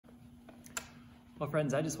Well,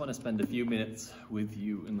 friends, I just want to spend a few minutes with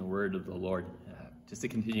you in the Word of the Lord, just to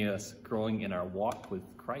continue us growing in our walk with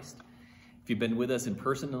Christ. If you've been with us in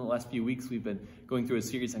person in the last few weeks, we've been going through a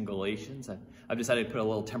series on Galatians. I've decided to put a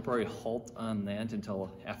little temporary halt on that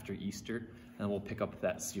until after Easter, and we'll pick up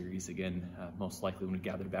that series again, most likely when we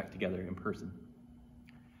gather back together in person.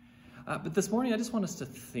 But this morning, I just want us to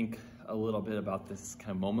think a little bit about this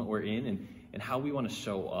kind of moment we're in and how we want to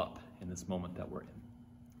show up in this moment that we're in.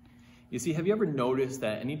 You see, have you ever noticed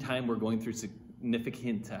that anytime we're going through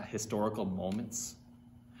significant historical moments,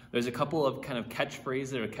 there's a couple of kind of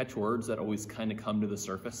catchphrases or catchwords that always kind of come to the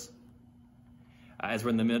surface? As we're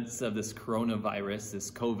in the midst of this coronavirus,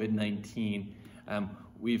 this COVID-19,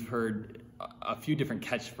 we've heard a few different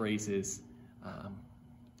catchphrases.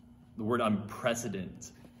 The word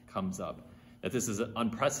unprecedented comes up, that this is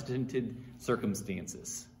unprecedented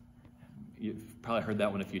circumstances. You've probably heard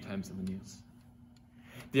that one a few times in the news.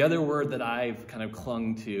 The other word that I've kind of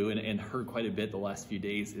clung to and heard quite a bit the last few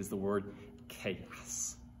days is the word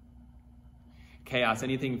chaos. Chaos,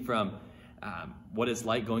 anything from what it's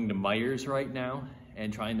like going to Meijer's right now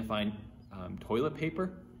and trying to find toilet paper,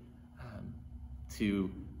 to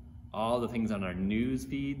all the things on our news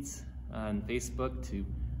feeds on Facebook, to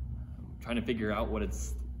trying to figure out what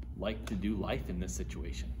it's like to do life in this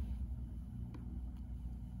situation.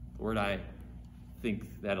 The word I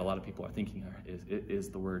think that a lot of people are thinking is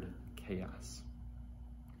the word chaos.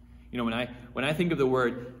 You know, when I think of the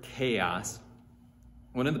word chaos,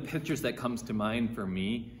 one of the pictures that comes to mind for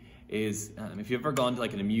me is if you've ever gone to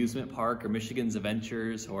like an amusement park or Michigan's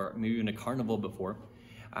Adventures or maybe even a carnival before,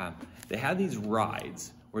 they have these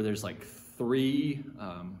rides where there's like three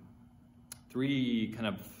kind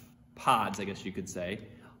of pods, I guess you could say,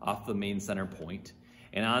 off the main center point.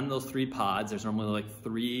 And on those three pods, there's normally like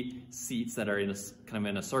three seats that are kind of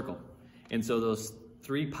in a circle. And so those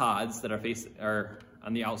three pods that are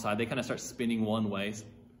on the outside, they kind of start spinning one way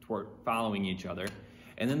toward following each other.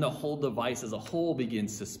 And then the whole device as a whole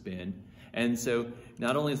begins to spin. And so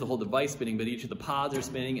not only is the whole device spinning, but each of the pods are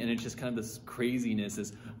spinning, and it's just kind of this craziness,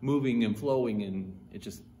 this moving and flowing, and it's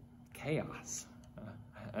just chaos.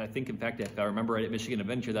 I think, in fact, if I remember right at Michigan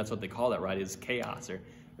Adventure, that's what they call that ride, is chaos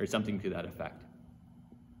or something to that effect.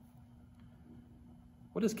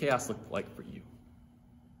 What does chaos look like for you?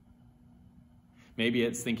 Maybe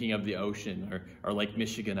it's thinking of the ocean or Lake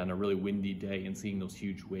Michigan on a really windy day and seeing those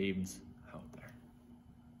huge waves out there.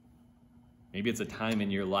 Maybe it's a time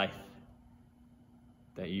in your life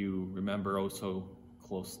that you remember oh so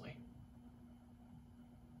closely.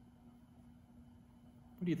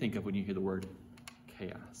 What do you think of when you hear the word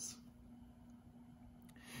chaos?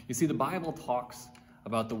 You see, the Bible talks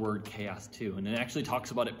about the word chaos too, and it actually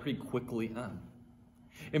talks about it pretty quickly on.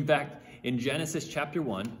 In fact, in Genesis chapter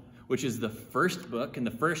 1, which is the first book and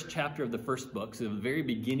the first chapter of the first book, so the very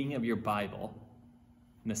beginning of your Bible,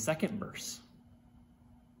 in the second verse,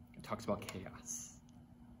 it talks about chaos.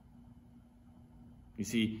 You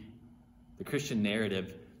see, the Christian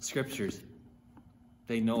narrative, scriptures,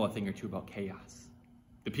 they know a thing or two about chaos.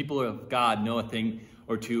 The people of God know a thing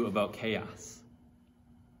or two about chaos.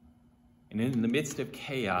 And in the midst of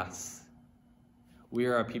chaos, we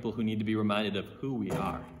are a people who need to be reminded of who we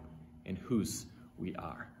are and whose we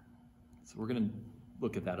are. So we're going to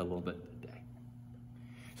look at that a little bit today.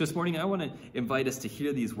 So this morning, I want to invite us to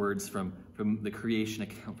hear these words from the creation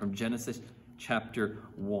account, from Genesis chapter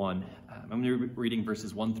 1. I'm going to be reading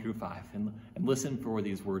verses 1 through 5, and listen for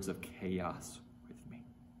these words of chaos with me.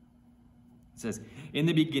 It says, "In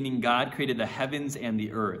the beginning, God created the heavens and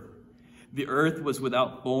the earth. The earth was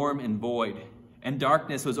without form and void, and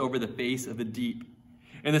darkness was over the face of the deep.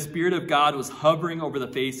 And the Spirit of God was hovering over the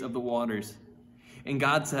face of the waters. And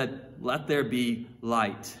God said, 'Let there be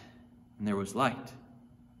light.' And there was light.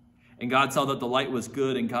 And God saw that the light was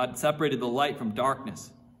good, and God separated the light from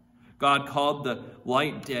darkness. God called the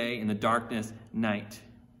light day, and the darkness night.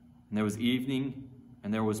 And there was evening,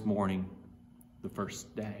 and there was morning, the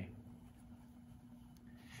first day."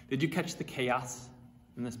 Did you catch the chaos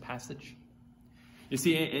in this passage? You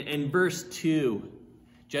see, in verse 2,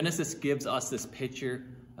 Genesis gives us this picture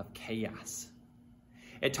of chaos.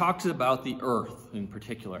 It talks about the earth in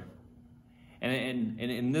particular. And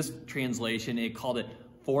in this translation, it called it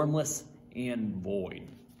formless and void.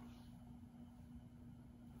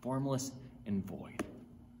 Formless and void.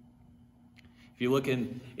 If you look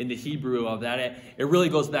in the Hebrew of that, it really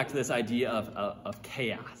goes back to this idea of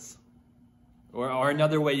chaos. Or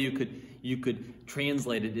another way you could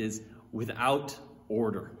translate it is without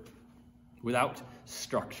order, without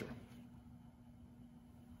structure.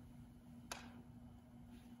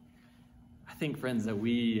 I think, friends, that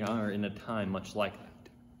we are in a time much like that.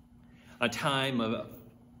 a time of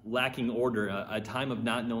lacking order, a time of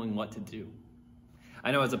not knowing what to do.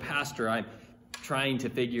 I know as a pastor, I'm trying to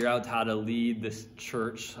figure out how to lead this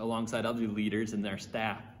church alongside other leaders and their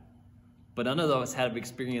staff. But none of us have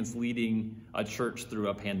experience leading a church through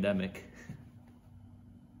a pandemic.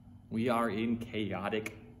 We are in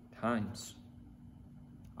chaotic times.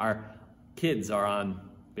 Our kids are on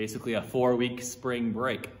basically a 4-week spring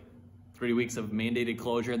break. 3 weeks of mandated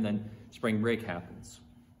closure, and then spring break happens.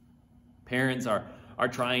 Parents are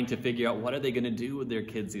trying to figure out what are they going to do with their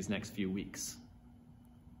kids these next few weeks.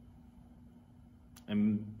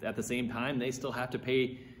 And at the same time, they still have to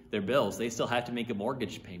pay their bills. They still have to make a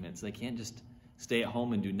mortgage payment. So they can't just stay at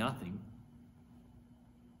home and do nothing.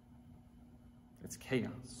 It's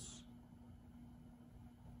chaos.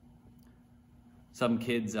 Some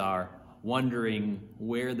kids are wondering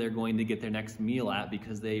where they're going to get their next meal at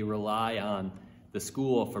because they rely on the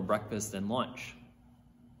school for breakfast and lunch.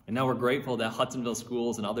 And now we're grateful that Hudsonville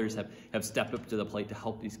schools and others have stepped up to the plate to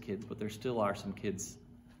help these kids, but there still are some kids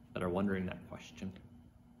that are wondering that question.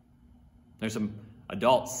 There's some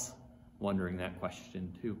adults wondering that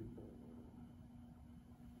question too.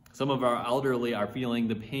 Some of our elderly are feeling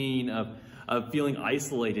the pain of feeling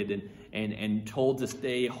isolated and told to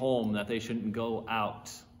stay home, that they shouldn't go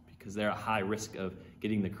out because they're at high risk of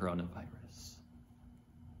getting the coronavirus.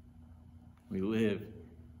 We live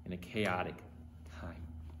in a chaotic time.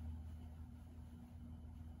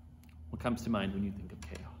 What comes to mind when you think of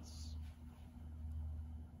chaos?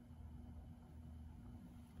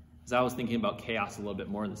 As I was thinking about chaos a little bit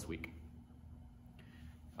more this week,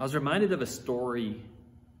 I was reminded of a story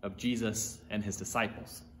of Jesus and his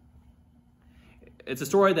disciples. It's a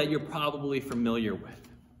story that you're probably familiar with.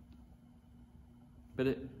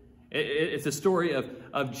 But it's a story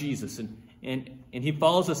of Jesus, and he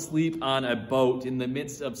falls asleep on a boat in the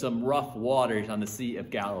midst of some rough waters on the Sea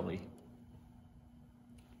of Galilee.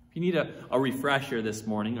 If you need a refresher this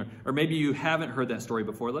morning, or maybe you haven't heard that story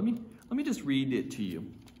before, let me just read it to you.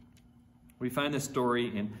 We find this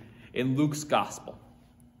story in Luke's Gospel,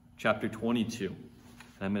 chapter 22. And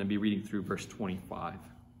I'm going to be reading through verse 25.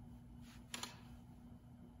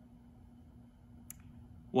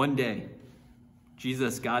 One day,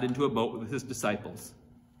 Jesus got into a boat with his disciples,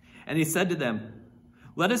 and he said to them,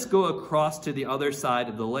 "Let us go across to the other side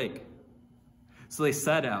of the lake." So they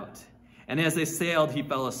set out, and as they sailed, he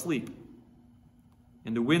fell asleep.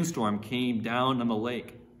 And a windstorm came down on the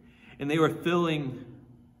lake, and they were filling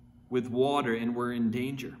with water and were in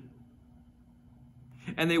danger.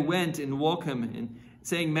 And they went and woke him, and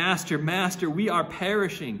saying, "Master, Master, we are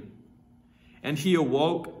perishing." And he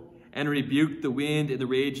awoke and rebuked the wind and the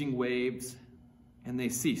raging waves, and they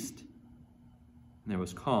ceased. And there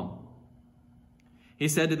was calm. He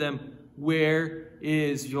said to them, "Where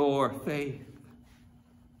is your faith?"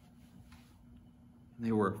 And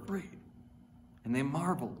they were afraid, and they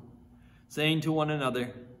marveled, saying to one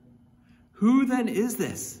another, "Who then is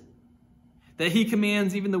this, that he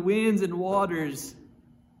commands even the winds and waters,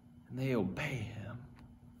 and they obey him?"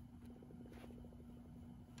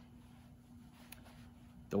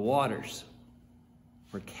 The waters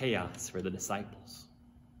were chaos for the disciples.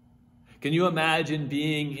 Can you imagine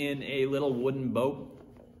being in a little wooden boat?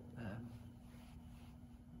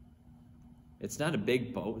 It's not a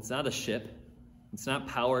big boat. It's not a ship. It's not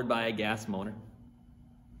powered by a gas motor.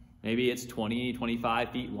 Maybe it's 20,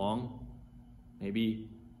 25 feet long. Maybe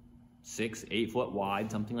 6, 8 foot wide,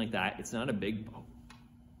 something like that. It's not a big boat.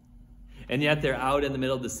 And yet they're out in the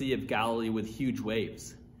middle of the Sea of Galilee with huge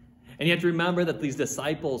waves. And you have to remember that these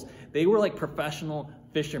disciples, they were like professional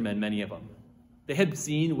fishermen, many of them. They had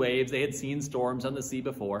seen waves, they had seen storms on the sea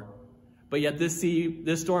before. But yet this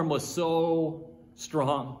storm was so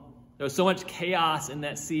strong. There was so much chaos in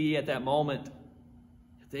that sea at that moment.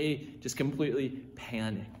 They just completely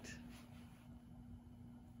panicked.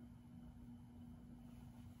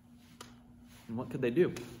 And what could they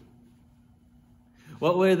do?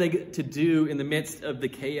 What were they to do in the midst of the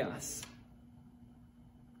chaos?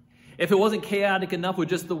 If it wasn't chaotic enough with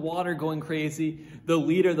just the water going crazy, the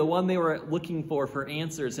leader, the one they were looking for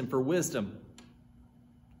answers and for wisdom,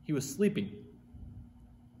 he was sleeping.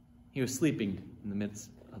 He was sleeping in the midst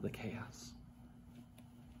of the chaos.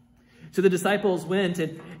 So the disciples went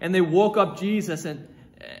and they woke up Jesus, and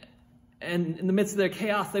in the midst of their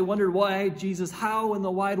chaos, they wondered, "Why, Jesus, how in the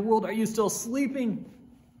wide world are you still sleeping?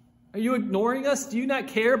 Are you ignoring us? Do you not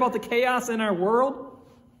care about the chaos in our world?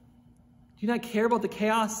 Do you not care about the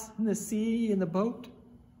chaos in the sea, in the boat?"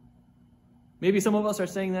 Maybe some of us are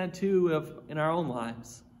saying that too in our own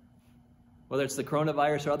lives. Whether it's the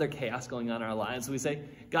coronavirus or other chaos going on in our lives, we say,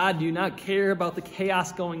 "God, do you not care about the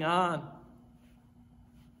chaos going on?"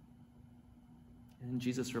 And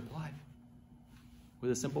Jesus replied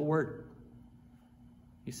with a simple word.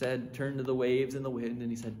 He said, turn to the waves and the wind,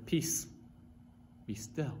 and he said, peace, be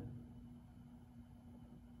still.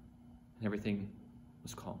 And everything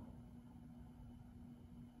was calm.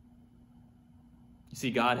 You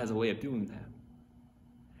see, God has a way of doing that.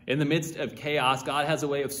 In the midst of chaos, God has a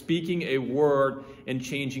way of speaking a word and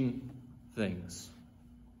changing things.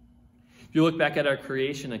 If you look back at our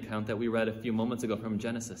creation account that we read a few moments ago from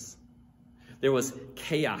Genesis, there was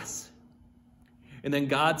chaos. And then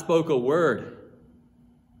God spoke a word,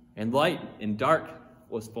 and light and dark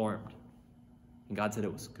was formed. And God said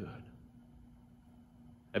it was good.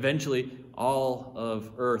 Eventually, all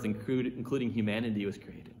of earth, including humanity, was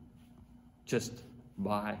created just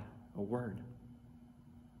by a word.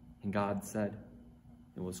 And God said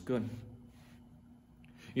it was good.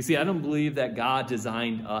 You see, I don't believe that God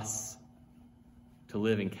designed us to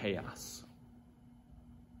live in chaos.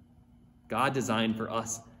 God designed for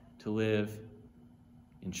us to live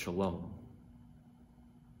in shalom.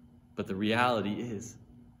 But the reality is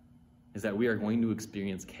that we are going to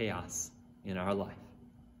experience chaos in our life.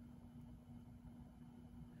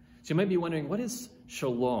 So you might be wondering, what is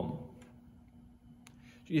shalom?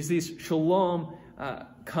 You see, shalom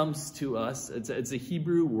comes to us. It's a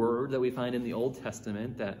Hebrew word that we find in the Old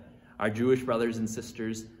Testament that our Jewish brothers and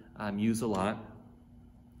sisters use a lot.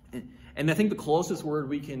 And I think the closest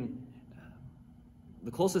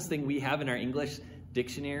thing we have in our English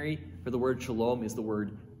dictionary for the word shalom is the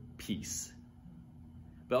word peace.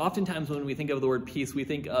 But oftentimes when we think of the word peace, we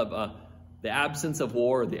think of the absence of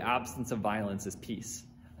war or the absence of violence as peace.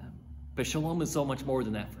 But shalom is so much more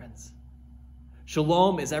than that, friends.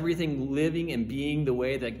 Shalom is everything living and being the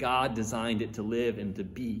way that God designed it to live and to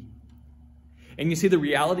be. And you see, the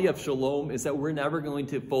reality of shalom is that we're never going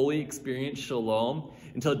to fully experience shalom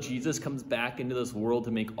until Jesus comes back into this world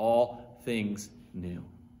to make all things new.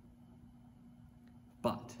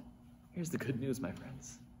 But here's the good news, my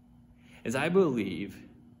friends, is I believe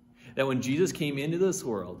that when Jesus came into this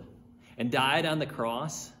world and died on the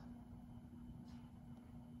cross,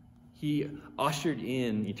 he ushered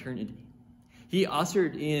in eternity. He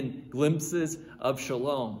ushered in glimpses of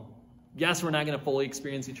shalom. Yes, we're not going to fully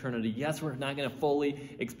experience eternity. Yes, we're not going to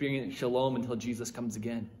fully experience shalom until Jesus comes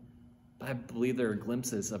again. But I believe there are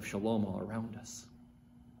glimpses of shalom all around us.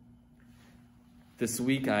 This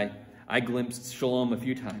week, I glimpsed shalom a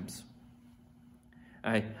few times.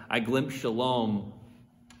 I glimpsed shalom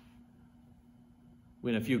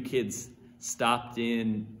when a few kids stopped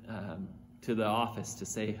in to the office to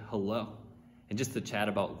say hello and just to chat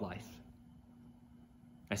about life.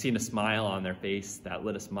 I seen a smile on their face that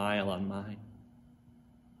lit a smile on mine.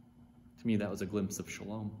 To me, that was a glimpse of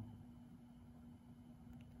shalom.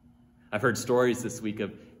 I've heard stories this week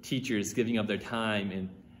of teachers giving up their time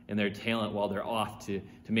and their talent while they're off to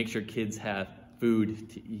make sure kids have food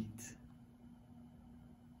to eat.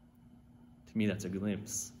 To me, that's a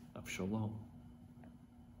glimpse of shalom.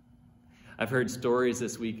 I've heard stories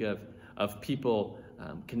this week of people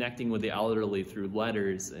connecting with the elderly through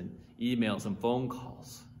letters and emails and phone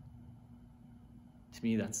calls. To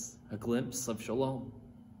me, that's a glimpse of shalom.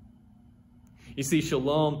 You see,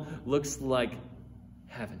 shalom looks like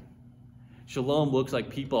heaven. Shalom looks like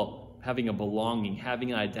people having a belonging,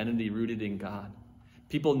 having an identity rooted in God.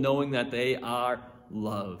 People knowing that they are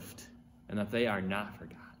loved and that they are not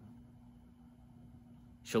forgotten.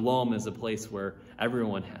 Shalom is a place where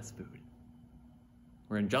everyone has food,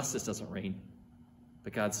 where injustice doesn't reign,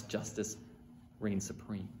 but God's justice reigns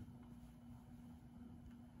supreme.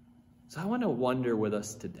 So I want to wonder with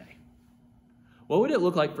us today, what would it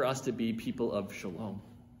look like for us to be people of shalom?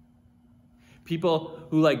 People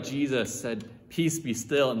who, like Jesus, said, peace be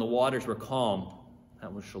still, and the waters were calm.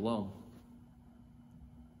 That was shalom.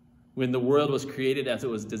 When the world was created as it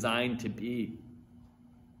was designed to be,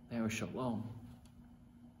 there was shalom.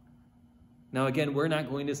 Now again, we're not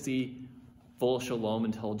going to see full shalom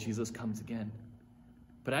until Jesus comes again.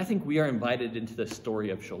 But I think we are invited into the story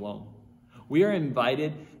of shalom. We are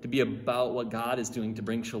invited to be about what God is doing to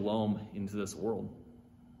bring shalom into this world.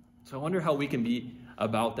 So I wonder how we can be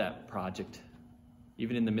about that project,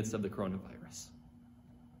 even in the midst of the coronavirus.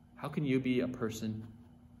 How can you be a person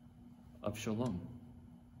of shalom?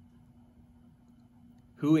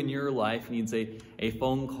 Who in your life needs a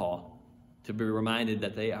phone call to be reminded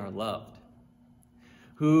that they are loved?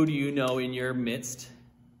 Who do you know in your midst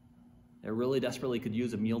that really desperately could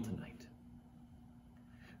use a meal tonight?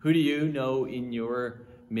 Who do you know in your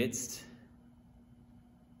midst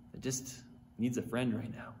that just needs a friend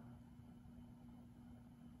right now?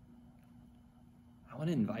 I want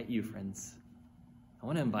to invite you, friends. I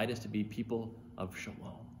want to invite us to be people of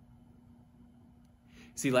shalom.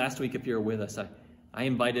 See, last week, if you were with us, I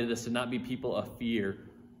invited us to not be people of fear,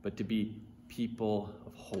 but to be people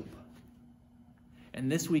of hope.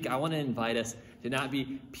 And this week, I want to invite us to not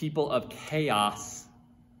be people of chaos,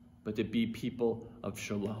 but to be people of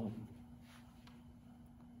shalom.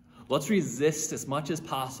 Let's resist as much as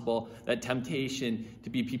possible that temptation to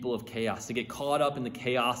be people of chaos, to get caught up in the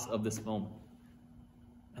chaos of this moment.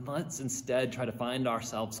 And let's instead try to find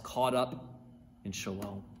ourselves caught up in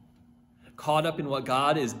shalom. Caught up in what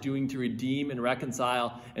God is doing to redeem and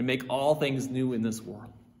reconcile and make all things new in this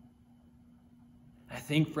world. I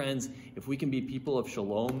think, friends, if we can be people of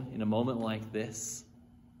shalom in a moment like this,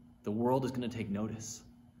 the world is going to take notice.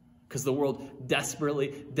 Because the world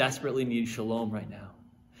desperately, desperately needs shalom right now.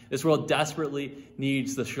 This world desperately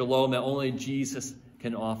needs the shalom that only Jesus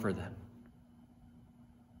can offer them.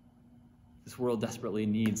 This world desperately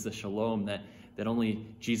needs the shalom that only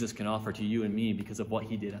Jesus can offer to you and me because of what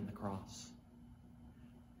he did on the cross.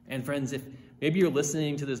 And friends, if maybe you're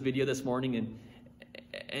listening to this video this morning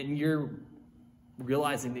and you're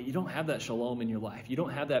realizing that you don't have that shalom in your life, you don't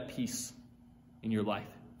have that peace in your life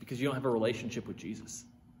because you don't have a relationship with Jesus,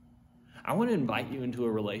 I want to invite you into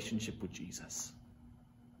a relationship with Jesus.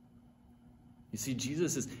 You see,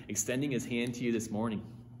 Jesus is extending his hand to you this morning,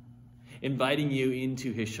 inviting you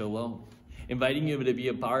into his shalom, inviting you to be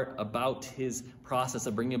about his process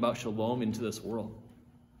of bringing about shalom into this world.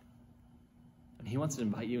 And he wants to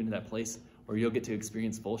invite you into that place where you'll get to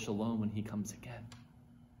experience full shalom when he comes again.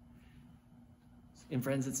 And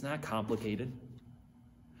friends, it's not complicated.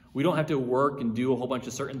 We don't have to work and do a whole bunch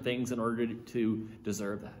of certain things in order to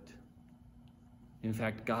deserve that. In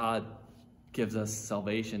fact, God gives us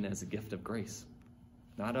salvation as a gift of grace,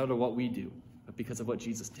 not out of what we do, but because of what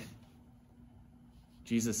Jesus did.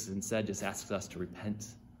 Jesus instead just asks us to repent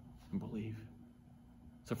and believe.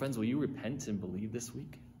 So friends, will you repent and believe this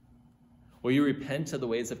week? Will you repent of the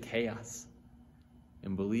ways of chaos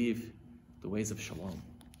and believe the ways of shalom,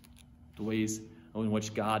 the ways in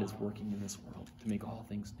which God is working in this world to make all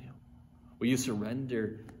things new? Will you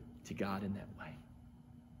surrender to God in that way?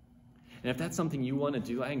 And if that's something you want to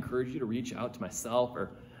do, I encourage you to reach out to myself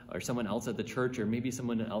or someone else at the church, or maybe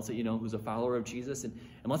someone else that you know who's a follower of Jesus, and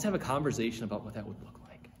let's have a conversation about what that would look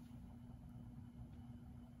like.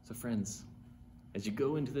 So friends, as you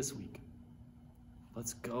go into this week,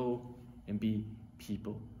 let's go and be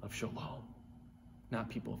people of shalom, not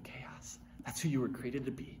people of chaos. That's who you were created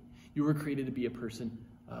to be. You were created to be a person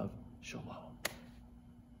of shalom.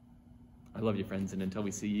 I love you, friends, and until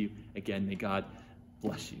we see you again, may God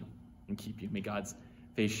bless you and keep you. May God's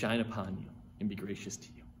face shine upon you and be gracious to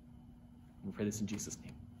you. We pray this in Jesus'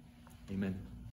 name. Amen.